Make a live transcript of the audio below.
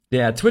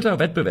Der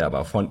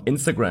Twitter-Wettbewerber von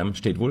Instagram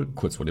steht wohl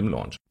kurz vor dem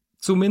Launch.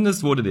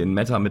 Zumindest wurde den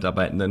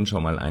Meta-Mitarbeitenden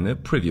schon mal eine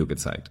Preview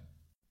gezeigt.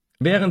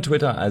 Während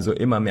Twitter also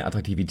immer mehr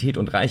Attraktivität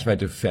und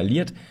Reichweite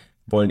verliert,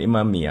 wollen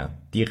immer mehr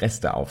die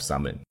Reste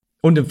aufsammeln.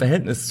 Und im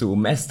Verhältnis zu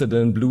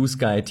Mastodon, Blue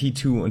Sky,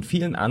 T2 und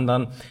vielen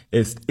anderen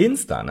ist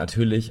Insta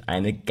natürlich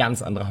eine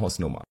ganz andere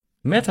Hausnummer.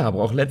 Meta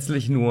braucht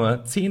letztlich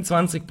nur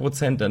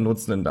 10-20% der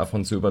Nutzenden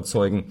davon zu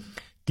überzeugen,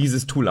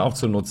 dieses Tool auch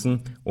zu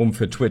nutzen, um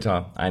für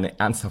Twitter eine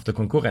ernsthafte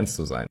Konkurrenz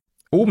zu sein.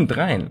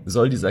 Obendrein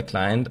soll dieser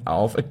Client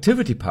auf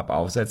ActivityPub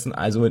aufsetzen,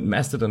 also mit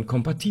Mastodon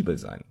kompatibel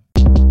sein.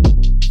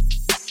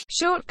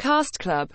 Shortcast Club